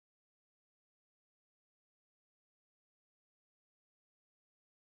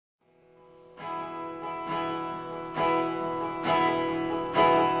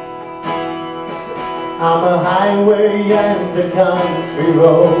I'm a highway and a country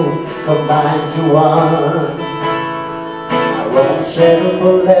road combined to one. I won't settle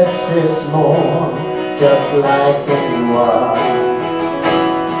for less is more, just like anyone.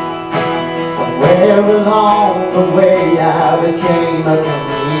 Somewhere along the way I became a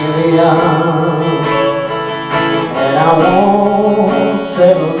chameleon, and I won't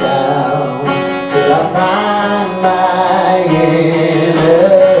settle down till I find my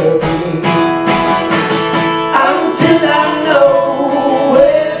inner peace. Until I know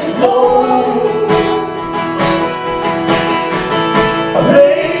where to go, a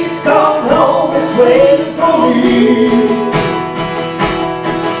place called home is waiting for me.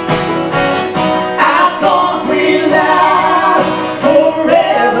 I thought we last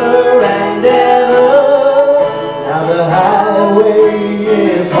forever and ever. Now the highway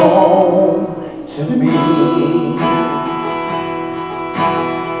is home to me.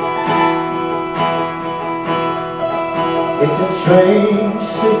 It's in strange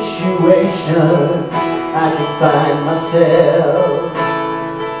situations I can find myself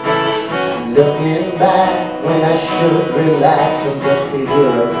looking back when I should relax and just be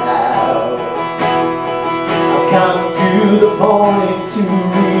here and now. I've come to the point to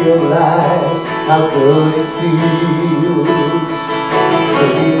realize how good it feels to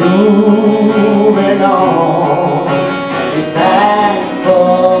be moving on and be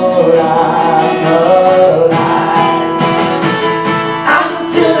thankful I'm alive.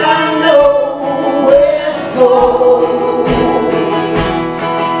 Until I know where to go,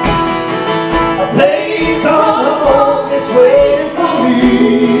 a place on home is waiting for me.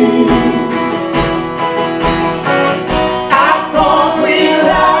 I thought we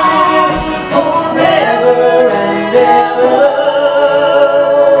last forever and ever.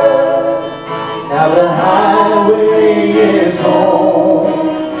 Now the highway is home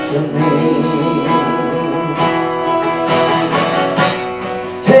to me.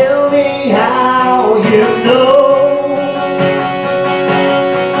 Tell me how you know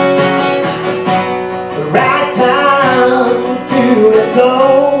the right time to let go,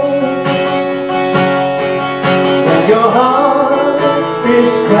 when your heart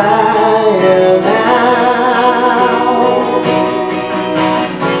is crying out.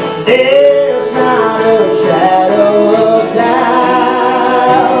 There's not a shadow of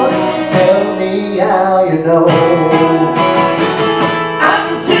doubt. Tell me how you know.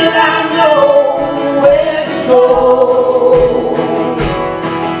 Until I know where to go,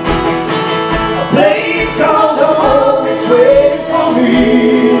 a place called home is waiting for me.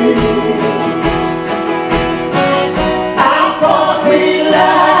 I thought we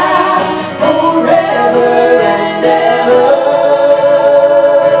last forever and ever.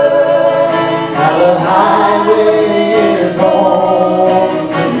 Now the highway is home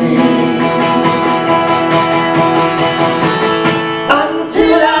to me.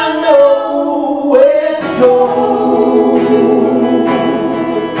 Until I know where to go,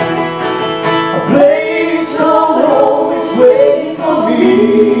 a place called home is waiting for me.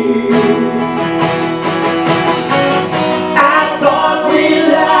 I thought we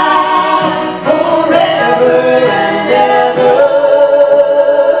last forever and ever.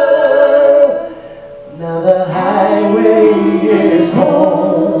 Now the highway is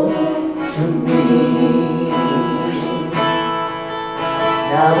home to me.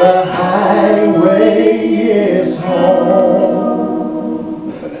 Now the highway is home